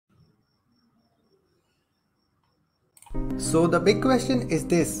So the big question is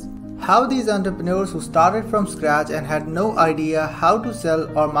this: how these entrepreneurs who started from scratch and had no idea how to sell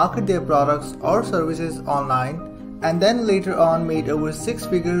or market their products or services online and then later on made over 6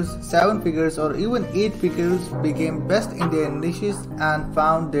 figures, 7 figures or even 8 figures became best in their niches and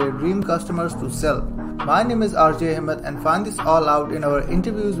found their dream customers to sell. My name is RJ Ahmed and find this all out in our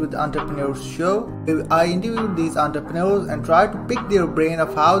Interviews with Entrepreneurs show, where I interviewed these entrepreneurs and tried to pick their brain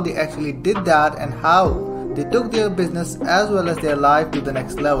of how they actually did that and how they took their business as well as their life to the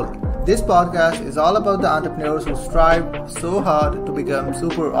next level. This podcast is all about the entrepreneurs who strive so hard to become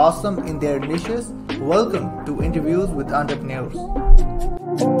super awesome in their niches. Welcome to Interviews with Entrepreneurs.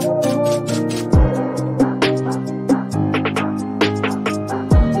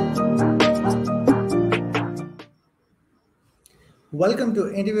 Welcome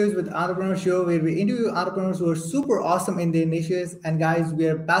to Interviews with Entrepreneurs show, where we interview entrepreneurs who are super awesome in their niches. And guys, we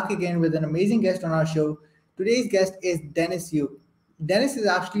are back again with an amazing guest on our show. Today's guest is Dennis Yu. Dennis is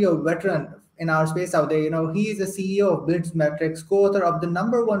actually a veteran in our space out there. He is the CEO of Blitz Metrics, co-author of the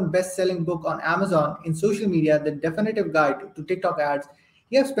 #1 best-selling book on Amazon in social media, The Definitive Guide to TikTok Ads.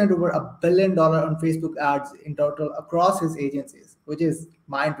 He has spent over $1 billion on Facebook ads in total across his agencies, which is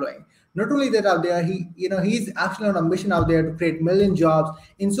mind-blowing. Not only that, out there, he's actually on a mission out there to create million jobs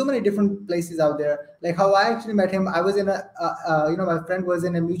in so many different places out there. Like how I actually met him, I was in my friend was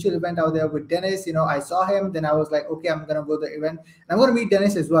in a mutual event out there with Dennis. I saw him, then I was like, okay, I'm gonna go to the event. I'm gonna meet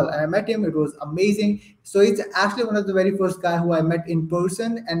Dennis as well, and I met him. It was amazing. So it's actually one of the very first guy who I met in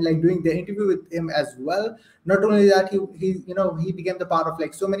person and like doing the interview with him as well. Not only that, he became the part of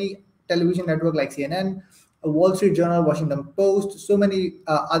like so many television network like CNN, Wall Street Journal, Washington Post, so many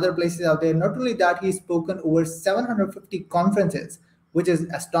other places out there. Not only that, he's spoken over 750 conferences, which is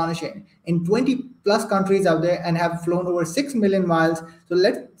astonishing, in 20 plus countries out there and have flown over 6 million miles. So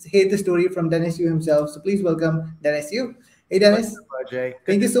let's hear the story from Dennis Yu himself. So please welcome Dennis Yu. Hey, Dennis. Jay.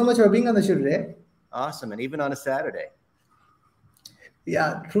 Thank you so much for being on the show today. Awesome. And even on a Saturday.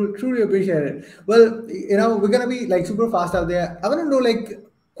 Yeah, truly appreciate it. Well, we're going to be like super fast out there. I want to know like,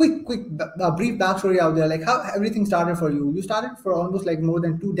 quick brief backstory out there, like how everything started for you. You started for almost like more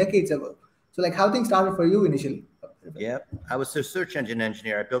than 2 decades ago, so like how things started for you initially. Yeah, I was a search engine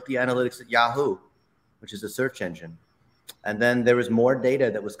engineer. I built the analytics at Yahoo, which is a search engine, and then there was more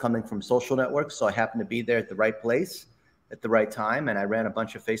data that was coming from social networks, so I happened to be there at the right place at the right time, and I ran a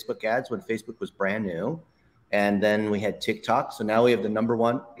bunch of Facebook ads when Facebook was brand new. And then we had TikTok, so now we have the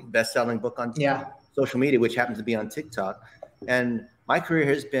 #1 best-selling book on social media, which happens to be on TikTok. And my career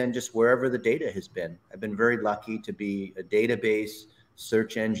has been just wherever the data has been. I've been very lucky to be a database,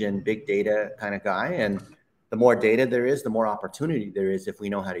 search engine, big data kind of guy. And the more data there is, the more opportunity there is if we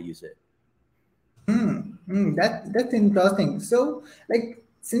know how to use it. That's interesting. So, like,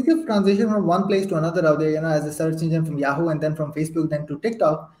 since you've transitioned from one place to another out there, as a search engine from Yahoo and then from Facebook, then to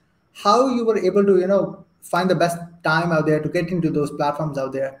TikTok, how you were able to, find the best time out there to get into those platforms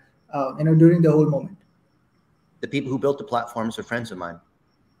out there, during the whole moment? The people who built the platforms are friends of mine.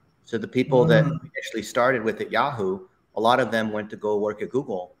 So the people that we actually started with at Yahoo, a lot of them went to go work at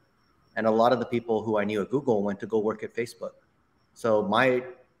Google. And a lot of the people who I knew at Google went to go work at Facebook. So my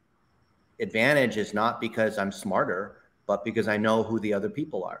advantage is not because I'm smarter, but because I know who the other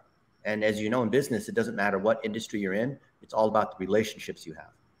people are. And as you know, in business, it doesn't matter what industry you're in. It's all about the relationships you have.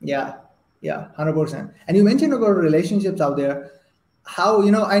 Yeah, 100%. And you mentioned about relationships out there. How,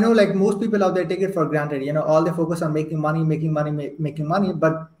 I know like most people out there take it for granted, all they focus on making money,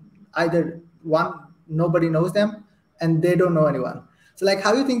 but either one, nobody knows them and they don't know anyone. So like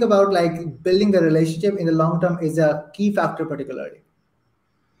how you think about like building the relationship in the long term is a key factor particularly.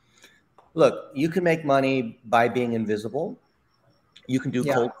 Look, you can make money by being invisible. You can do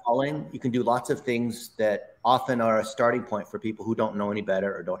cold calling. You can do lots of things that often are a starting point for people who don't know any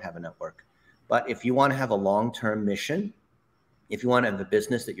better or don't have a network. But if you want to have a long-term mission, if you want to have a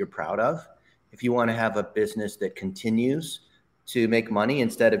business that you're proud of, if you want to have a business that continues to make money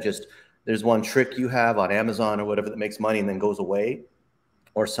instead of just there's one trick you have on Amazon or whatever that makes money and then goes away,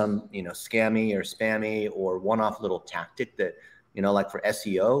 or some, scammy or spammy or one-off little tactic that, like for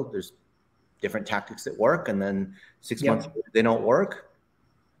SEO, there's different tactics that work and then 6 months they don't work.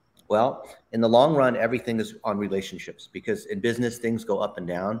 Well, in the long run, everything is on relationships because in business, things go up and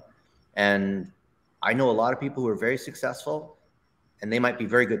down. And I know a lot of people who are very successful and they might be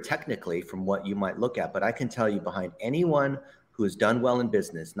very good technically from what you might look at, but I can tell you behind anyone who has done well in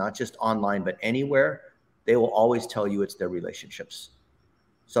business, not just online, but anywhere, they will always tell you it's their relationships.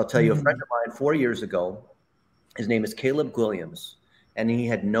 So I'll tell you, a friend of mine 4 years ago, his name is Caleb Williams, and he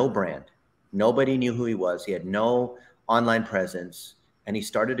had no brand. Nobody knew who he was. He had no online presence, and he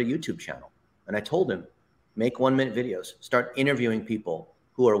started a YouTube channel. And I told him, make 1-minute videos, start interviewing people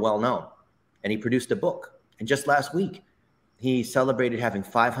who are well-known. And he produced a book. And just last week, he celebrated having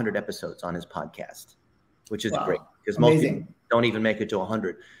 500 episodes on his podcast, which is great because most people don't even make it to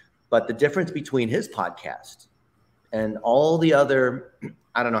 100. But the difference between his podcast and all the other,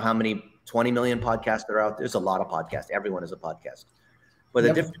 I don't know how many 20 million podcasts there are out there. There's a lot of podcasts. Everyone is a podcast. But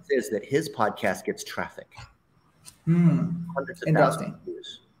the difference is that his podcast gets traffic. Hundreds of thousands of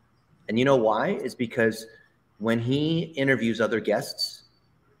views. And you know why? It's because when he interviews other guests,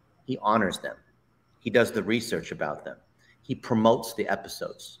 he honors them. He does the research about them. He promotes the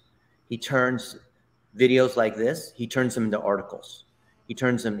episodes. He turns videos like this, he turns them into articles. He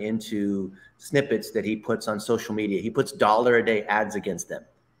turns them into snippets that he puts on social media. He puts $1 a day ads against them,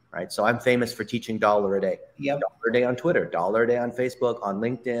 right? So I'm famous for teaching $1 a day. $1 a day on Twitter, $1 a day on Facebook, on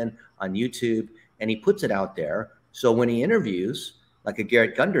LinkedIn, on YouTube. And he puts it out there. So when he interviews like a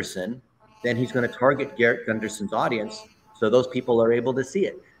Garrett Gunderson, then he's going to target Garrett Gunderson's audience. So those people are able to see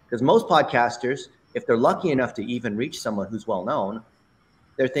it. Because most podcasters, if they're lucky enough to even reach someone who's well-known,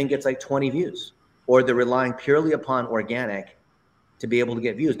 their thing gets like 20 views, or they're relying purely upon organic to be able to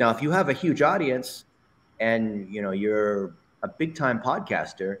get views. Now, if you have a huge audience and you're a big-time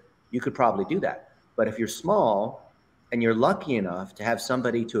podcaster, you could probably do that. But if you're small and you're lucky enough to have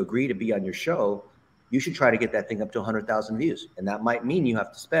somebody to agree to be on your show, you should try to get that thing up to 100,000 views. And that might mean you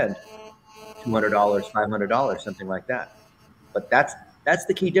have to spend $200, $500, something like that. But that's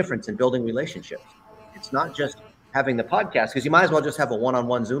the key difference in building relationships. It's not just having the podcast, because you might as well just have a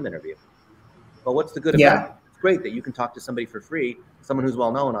one-on-one Zoom interview. But what's the good of that? It's great that you can talk to somebody for free, someone who's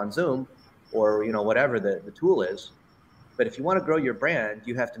well-known on Zoom, or whatever the tool is. But if you want to grow your brand,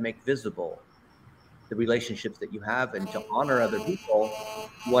 you have to make visible the relationships that you have, and to honor other people,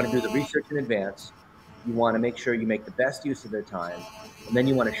 you want to do the research in advance. You want to make sure you make the best use of their time, and then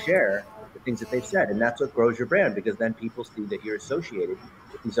you want to share the things that they've said, and that's what grows your brand, because then people see that you're associated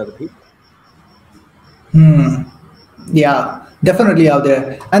with these other people. Yeah, definitely out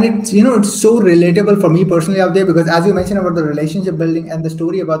there. And it's, it's so relatable for me personally out there, because as you mentioned about the relationship building and the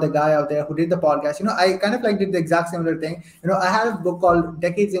story about the guy out there who did the podcast, I kind of like did the exact similar thing. I had a book called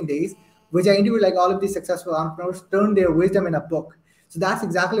Decades in Days, which I interviewed like all of these successful entrepreneurs, turned their wisdom in a book. So that's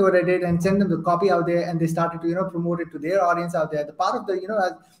exactly what I did, and sent them the copy out there, and they started to, promote it to their audience out there. The part of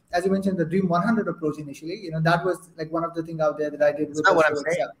the, as you mentioned, the Dream 100 approach initially, that was like one of the things out there that I did. That's not what I'm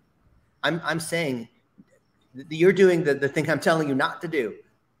saying. I'm saying you're doing the thing I'm telling you not to do.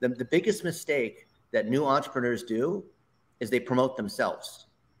 The biggest mistake that new entrepreneurs do is they promote themselves.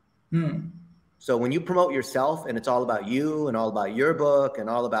 So when you promote yourself and it's all about you and all about your book and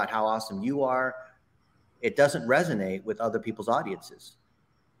all about how awesome you are, it doesn't resonate with other people's audiences.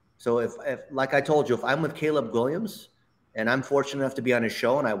 So if like I told you, if I'm with Caleb Williams and I'm fortunate enough to be on his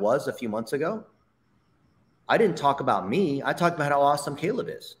show, and I was a few months ago, I didn't talk about me. I talked about how awesome Caleb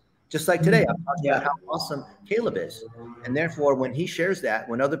is. Just like today, I'm talking about how awesome Caleb is. And therefore, when he shares that,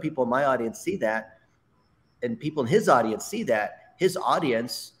 when other people in my audience see that, and people in his audience see that, his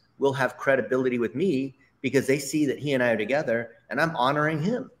audience will have credibility with me, because they see that he and I are together and I'm honoring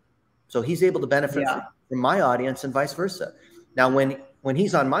him. So he's able to benefit from my audience and vice versa. Now, when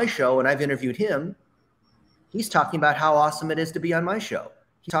he's on my show and I've interviewed him, he's talking about how awesome it is to be on my show.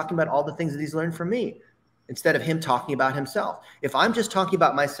 He's talking about all the things that he's learned from me, instead of him talking about himself. If I'm just talking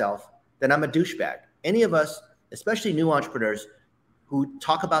about myself, then I'm a douchebag. Any of us, especially new entrepreneurs who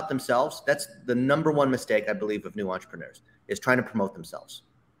talk about themselves, that's the number one mistake, I believe, of new entrepreneurs, is trying to promote themselves.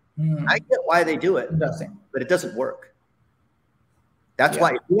 I get why they do it, but it doesn't work. That's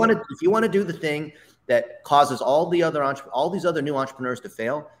why if you want to do the thing that causes all these other new entrepreneurs to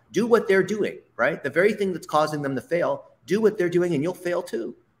fail, do what they're doing, right? The very thing that's causing them to fail, do what they're doing, and you'll fail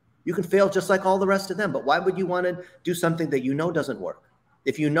too. You can fail just like all the rest of them, but why would you want to do something that doesn't work?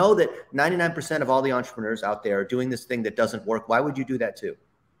 If you know that 99% of all the entrepreneurs out there are doing this thing that doesn't work, why would you do that too?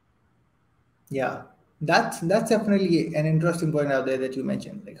 Yeah, that's definitely an interesting point out there that you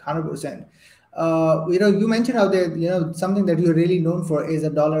mentioned, like 100%. You mentioned out there, something that you're really known for is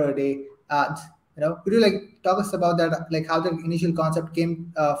 $1 a day ads. Could you like talk us about that, like how the initial concept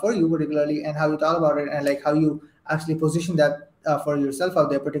came for you particularly, and how you thought about it, and like how you actually position that for yourself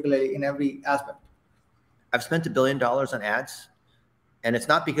out there, particularly in every aspect? I've spent $1 billion on ads, and it's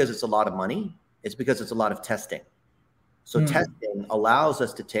not because it's a lot of money. It's because it's a lot of testing. So testing allows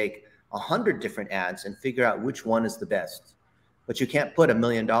us to take 100 different ads and figure out which one is the best. But you can't put $1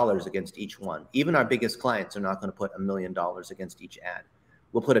 million against each one. Even our biggest clients are not going to put $1 million against each ad.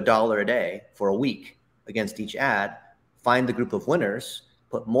 We'll put $1 a day for a week against each ad, find the group of winners,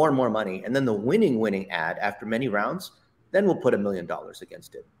 put more and more money, and then the winning ad after many rounds, then we'll put $1 million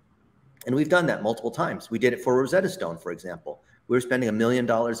against it. And we've done that multiple times. We did it for Rosetta Stone, for example. We were spending $1 million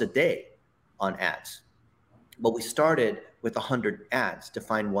a day on ads. But we started with 100 ads to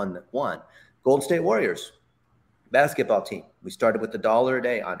find one that won. Golden State Warriors basketball team. We started with $1 a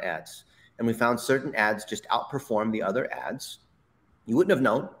day on ads. And we found certain ads just outperform the other ads. You wouldn't have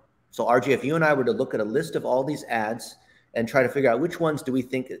known. So RJ, if you and I were to look at a list of all these ads and try to figure out which ones do we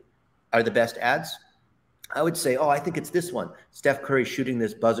think are the best ads, I would say, oh, I think it's this one. Steph Curry shooting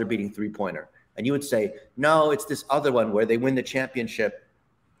this buzzer-beating three-pointer. And you would say, no, it's this other one where they win the championship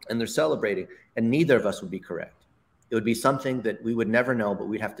and they're celebrating. And neither of us would be correct. It would be something that we would never know, but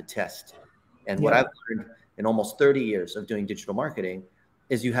we'd have to test. And what I've learned in almost 30 years of doing digital marketing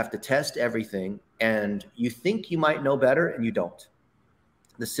is you have to test everything, and you think you might know better and you don't.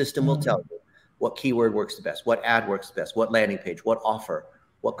 The system will tell you what keyword works the best, what ad works the best, what landing page, what offer,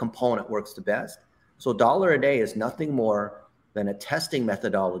 what component works the best. So $1 a day is nothing more than a testing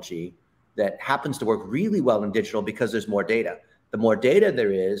methodology that happens to work really well in digital because there's more data. The more data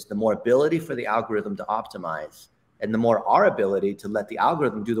there is, the more ability for the algorithm to optimize, and the more our ability to let the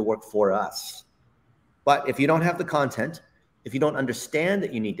algorithm do the work for us. But if you don't have the content, if you don't understand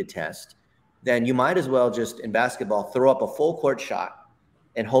that you need to test, then you might as well just, in basketball, throw up a full court shot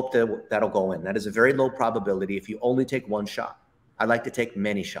and hope that that'll go in. That is a very low probability if you only take one shot. I like to take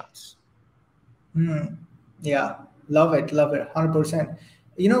many shots. Yeah, love it, 100%.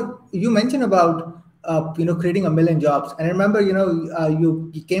 You mentioned about creating 1 million jobs, and I remember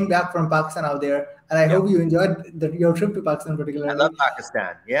you came back from Pakistan out there, and I hope you enjoyed your trip to Pakistan particularly. I love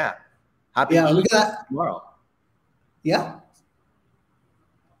Pakistan. Yeah, happy Eid tomorrow. Yeah,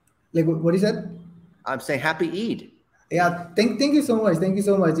 like what you said. I'm saying happy Eid. Yeah, thank you so much. Thank you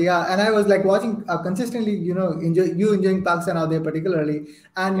so much. Yeah, and I was like watching consistently, enjoying Pakistan out there particularly,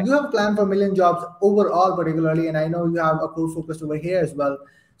 and you have a plan for 1 million jobs overall particularly, and I know you have a core focus over here as well.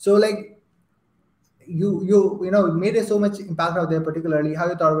 So like you made so much impact out there particularly. How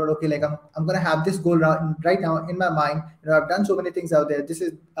you thought about, okay, like I'm gonna have this goal right now in my mind. I've done so many things out there. This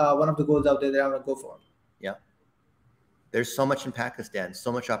is one of the goals out there that I'm gonna go for. Yeah, there's so much in Pakistan, so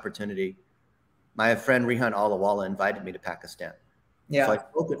much opportunity. My friend Rehan Alawala invited me to Pakistan. Yeah. So I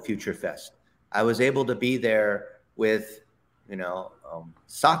spoke at Future Fest. I was able to be there with,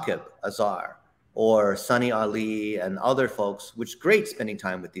 Saqib Azhar or Sunny Ali and other folks, which is great spending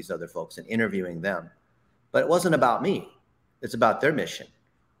time with these other folks and interviewing them. But it wasn't about me. It's about their mission.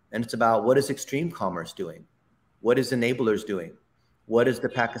 And it's about what is extreme commerce doing? What is Enablers doing? What is the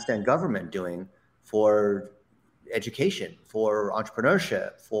Pakistan government doing for education, for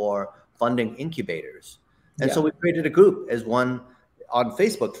entrepreneurship, for funding incubators? And so we created a group as one on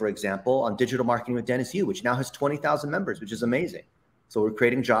Facebook, for example, on Digital Marketing with Dennis Yu, which now has 20,000 members, which is amazing. So we're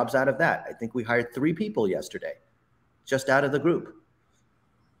creating jobs out of that. I think we hired 3 people yesterday, just out of the group.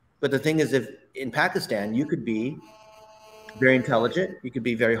 But the thing is, if in Pakistan, you could be very intelligent, you could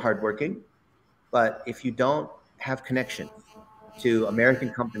be very hardworking, but if you don't have connection to American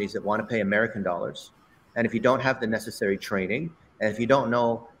companies that want to pay American dollars, and if you don't have the necessary training, and if you don't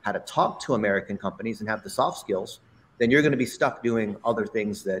know how to talk to American companies and have the soft skills, then you're going to be stuck doing other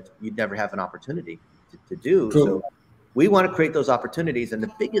things that you'd never have an opportunity to do. True. So we want to create those opportunities. And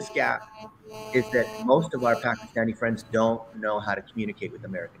the biggest gap is that most of our Pakistani friends don't know how to communicate with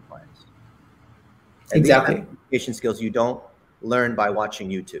American clients. And exactly. These communication skills you don't learn by watching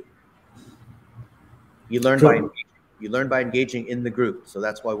YouTube. You learn by engaging in the group. So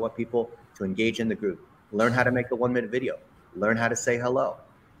that's why I want people to engage in the group. Learn how to make a 1-minute video. Learn how to say hello,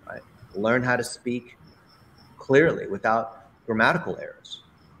 right? Learn how to speak clearly without grammatical errors.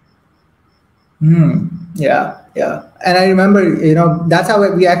 Yeah. And I remember, that's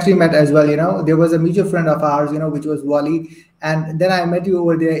how we actually met as well. There was a mutual friend of ours, which was Wally. And then I met you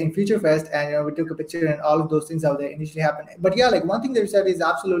over there in Future Fest, and we took a picture, and all of those things out there initially happened. But yeah, like one thing that you said is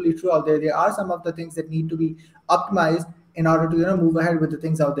absolutely true out there. There are some of the things that need to be optimized in order to move ahead with the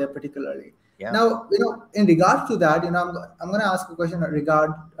things out there particularly. Yeah. Now, in regards to that, I'm going to ask a question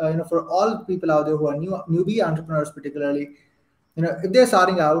regard, for all people out there who are newbie entrepreneurs, particularly, if they're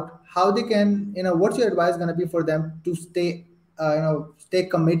starting out, how they can, what's your advice going to be for them to stay, stay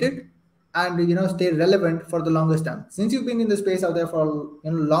committed and, stay relevant for the longest time? Since you've been in the space out there for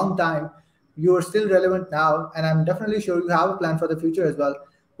a long time, you are still relevant now, and I'm definitely sure you have a plan for the future as well.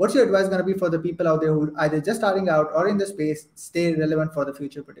 What's your advice going to be for the people out there who either just starting out or in the space, stay relevant for the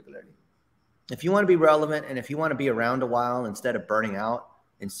future, particularly? If you want to be relevant and if you want to be around a while instead of burning out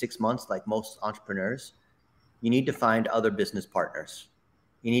in 6 months like most entrepreneurs, you need to find other business partners.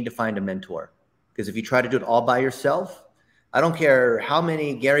 You need to find a mentor. Because if you try to do it all by yourself, I don't care how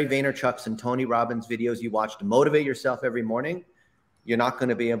many Gary Vaynerchuk's and Tony Robbins videos you watch to motivate yourself every morning, You're not going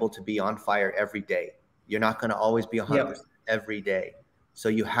to be able to be on fire every day. You're not going to always be 100% Yep. every day. So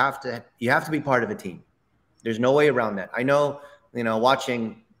you have to be part of a team. There's no way around that. I know,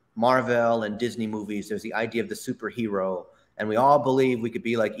 watching Marvel and Disney movies, there's the idea of the superhero, and we all believe we could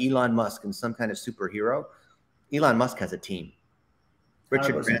be like Elon Musk and some kind of superhero. Elon Musk has a team.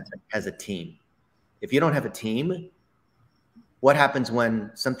 Richard 100%. Branson has a team. If you don't have a team, what happens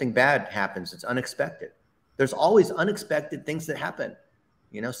when something bad happens? It's unexpected. There's always unexpected things that happen.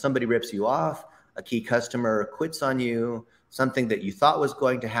 Somebody rips you off, a key customer quits on you, something that you thought was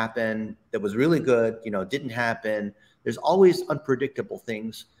going to happen that was really good, didn't happen. There's always unpredictable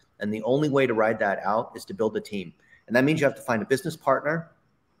things. And the only way to ride that out is to build a team. And that means you have to find a business partner,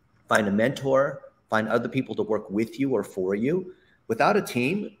 find a mentor, find other people to work with you or for you. Without a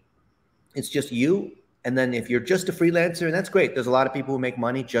team, it's just you. And then if you're just a freelancer, and that's great. There's a lot of people who make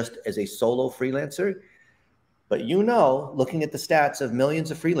money just as a solo freelancer. But looking at the stats of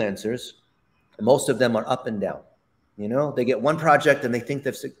millions of freelancers, most of them are up and down. They get one project and they think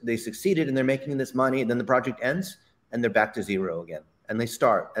they succeeded and they're making this money, and then the project ends and they're back to zero again. And they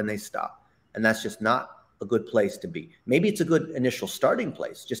start and they stop. And that's just not a good place to be. Maybe it's a good initial starting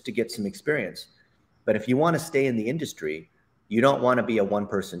place just to get some experience. But if you want to stay in the industry, you don't want to be a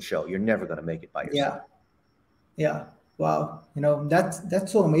one-person show. You're never going to make it by yourself. Yeah. Wow.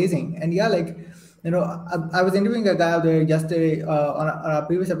 That's so amazing. And yeah, I was interviewing a guy out there yesterday on a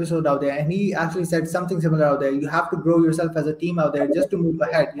previous episode out there, and he actually said something similar out there. You have to grow yourself as a team out there just to move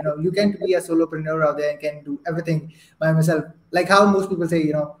ahead. You can't be a solopreneur out there and can do everything by myself. Like how most people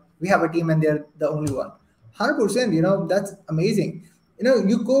say, we have a team and they're the only one. 100%, that's amazing.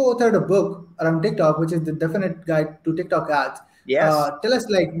 You co-authored a book around TikTok, which is the definite guide to TikTok ads. Yes. Tell us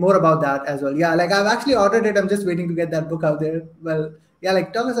more about that as well. Yeah, I've actually ordered it. I'm just waiting to get that book out there. Well, yeah,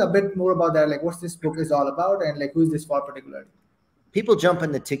 tell us a bit more about that. What this book is all about, and who is this for particularly? People jump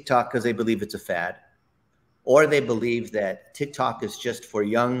into TikTok because they believe it's a fad, or they believe that TikTok is just for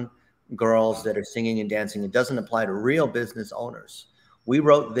young girls that are singing and dancing. It doesn't apply to real business owners. We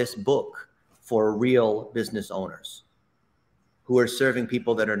wrote this book for real business owners who are serving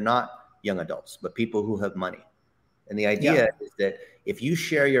people that are not young adults, but people who have money. And the idea is that if you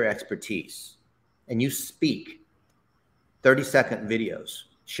share your expertise and you speak 30-second videos,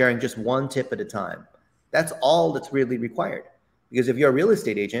 sharing just one tip at a time, that's all that's really required. Because if you're a real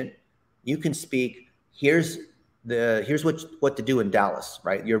estate agent, you can speak, here's what to do in Dallas,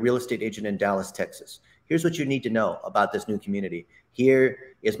 right? You're a real estate agent in Dallas, Texas. Here's what you need to know about this new community.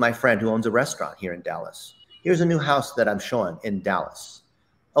 Here is my friend who owns a restaurant here in Dallas. Here's a new house that I'm showing in Dallas.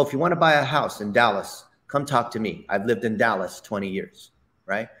 Oh, if you want to buy a house in Dallas, come talk to me. I've lived in Dallas 20 years,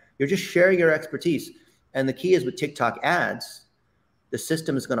 right? You're just sharing your expertise. And the key is with TikTok ads, the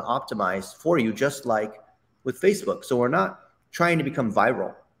system is going to optimize for you just like with Facebook. So we're not trying to become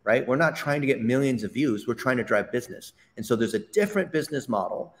viral, right? We're not trying to get millions of views. We're trying to drive business. And so there's a different business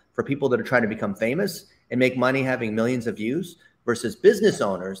model for people that are trying to become famous and make money having millions of views versus business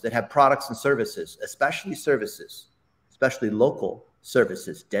owners that have products and services, especially local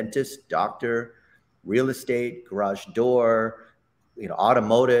services, dentist, doctor, real estate, garage door,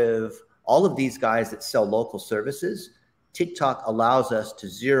 automotive, all of these guys that sell local services. TikTok allows us to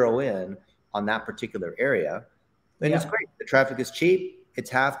zero in on that particular area. And it's great. The traffic is cheap. It's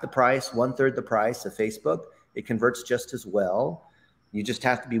half the price, 1/3 the price of Facebook. It converts just as well. You just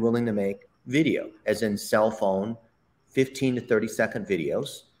have to be willing to make video, as in cell phone, 15 to 30-second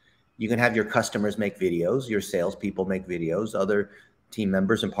videos. You can have your customers make videos, your salespeople make videos, other team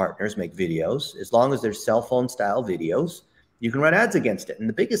members and partners make videos. As long as they're cell phone style videos, you can run ads against it. And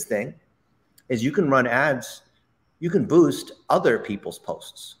the biggest thing is you can run ads, you can boost other people's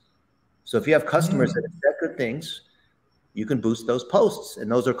posts. So if you have customers that have said good things, you can boost those posts, and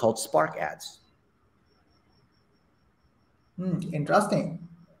those are called Spark ads. Interesting.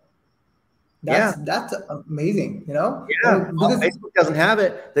 That's amazing, Yeah, well, Facebook doesn't have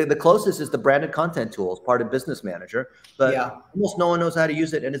it. The closest is the branded content tool as part of Business Manager, but almost no one knows how to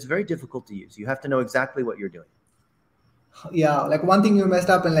use it, and it's very difficult to use. You have to know exactly what you're doing. Yeah, one thing you messed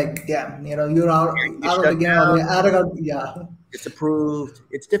up and you're out of the game. It's approved.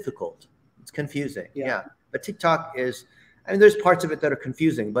 It's difficult. It's confusing. Yeah. But TikTok is, there's parts of it that are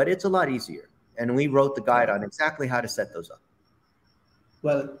confusing, but it's a lot easier. And we wrote the guide on exactly how to set those up.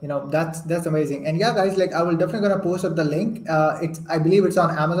 Well, that's amazing. And yeah, guys, I will definitely gonna post up the link. I believe it's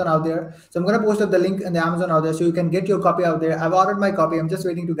on Amazon out there. So I'm gonna post up the link in the Amazon out there so you can get your copy out there. I've ordered my copy. I'm just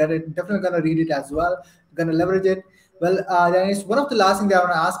waiting to get it. Definitely gonna read it as well. Gonna leverage it. Well, Dennis, one of the last things I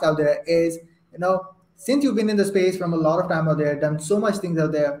want to ask out there is, since you've been in the space from a lot of time out there, done so much things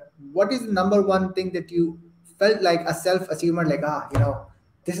out there, what is the number one thing that you felt like a self achievement, like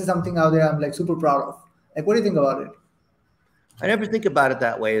this is something out there I'm like super proud of. Like, what do you think about it? I never think about it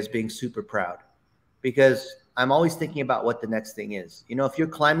that way as being super proud because I'm always thinking about what the next thing is. You know, if you're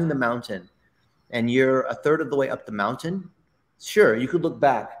climbing the mountain and you're a third of the way up the mountain, sure, you could look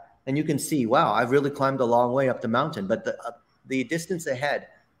back and you can see, wow, I've really climbed a long way up the mountain. But the distance ahead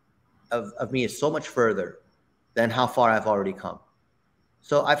of me is so much further than how far I've already come.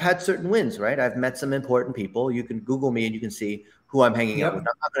 So I've had certain wins, right? I've met some important people. You can Google me and you can see who I'm hanging out with.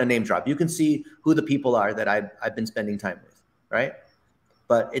 Yep. I'm not going to name drop. You can see who the people are that I've been spending time with, right?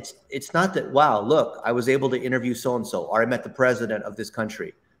 But it's not that, wow, look, I was able to interview so-and-so, or I met the president of this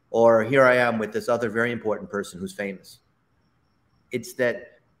country, or here I am with this other very important person who's famous. It's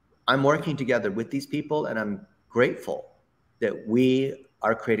that I'm working together with these people and I'm grateful that we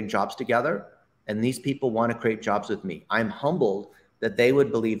are creating jobs together and these people want to create jobs with me. I'm humbled that they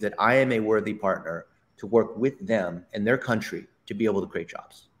would believe that I am a worthy partner to work with them and their country to be able to create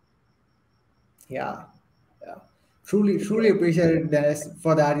jobs. Yeah. Yeah. Truly appreciate it, Dennis,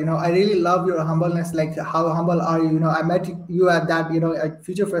 for that. I really love your humbleness. Like, how humble are you? I met you at that, at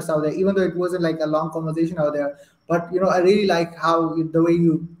Future Fest out there, even though it wasn't like a long conversation out there. But, I really like how the way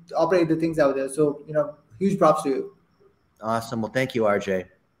you operate the things out there. So, huge props to you. Awesome. Well, thank you, RJ.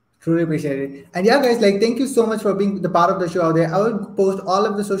 Truly appreciate it. And yeah, guys, like, thank you so much for being the part of the show out there. I will post all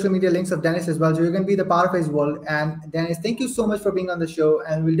of the social media links of Dennis as well, so you can be the part of his world. And Dennis, thank you so much for being on the show.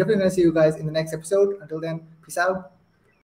 And we'll definitely gonna see you guys in the next episode. Until then, peace out.